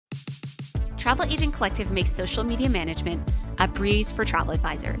Travel Agent Collective makes social media management a breeze for travel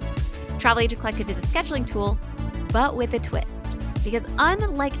advisors. Travel Agent Collective is a scheduling tool, but with a twist. Because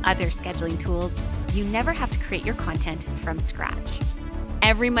unlike other scheduling tools, you never have to create your content from scratch.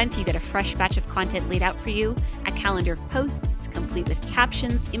 Every month you get a fresh batch of content laid out for you, a calendar of posts complete with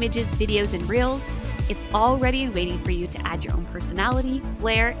captions, images, videos, and reels. It's all ready and waiting for you to add your own personality,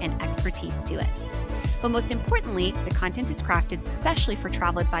 flair, and expertise to it. But most importantly, the content is crafted especially for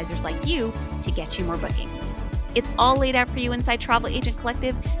travel advisors like you to get you more bookings. It's all laid out for you inside Travel Agent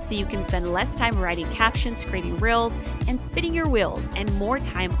Collective so you can spend less time writing captions, creating reels, and spinning your wheels, and more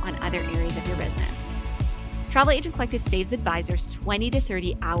time on other areas of your business. Travel Agent Collective saves advisors 20 to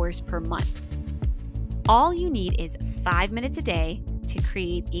 30 hours per month. All you need is 5 minutes a day to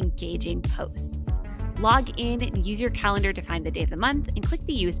create engaging posts. Log in and use your calendar to find the day of the month and click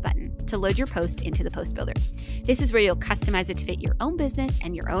the Use button to load your post into the Post Builder. This is where you'll customize it to fit your own business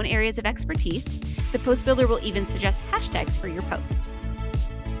and your own areas of expertise. The Post Builder will even suggest hashtags for your post.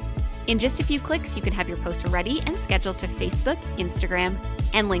 In just a few clicks, you can have your post ready and scheduled to Facebook, Instagram,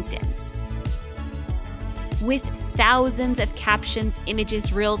 and LinkedIn. With thousands of captions,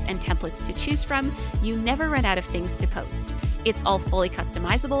 images, reels, and templates to choose from, you never run out of things to post. It's all fully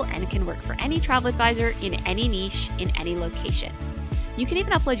customizable and it can work for any travel advisor in any niche, in any location. You can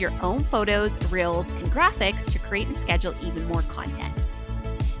even upload your own photos, reels, and graphics to create and schedule even more content.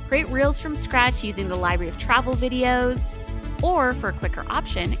 Create reels from scratch using the library of travel videos, or for a quicker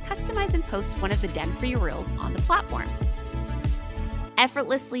option, customize and post one of the Den for your reels on the platform.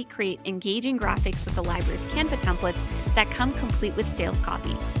 Effortlessly create engaging graphics with a library of Canva templates that come complete with sales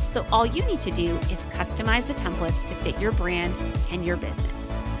copy. So all you need to do is customize the templates to fit your brand and your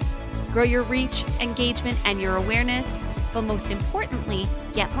business. Grow your reach, engagement, and your awareness, but most importantly,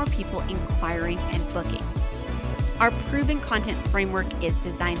 get more people inquiring and booking. Our proven content framework is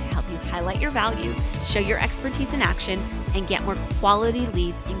designed to help you highlight your value, show your expertise in action, and get more quality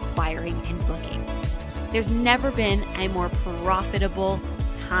leads inquiring and booking. There's never been a more profitable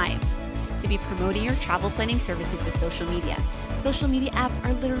time to be promoting your travel planning services with social media. Social media apps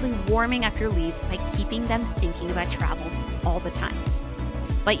are literally warming up your leads by keeping them thinking about travel all the time.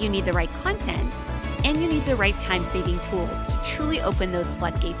 But you need the right content and you need the right time-saving tools to truly open those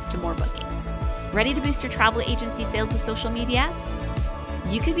floodgates to more bookings. Ready to boost your travel agency sales with social media?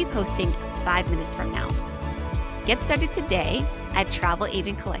 You could be posting 5 minutes from now. Get started today at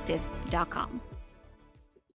travelagentcollective.com.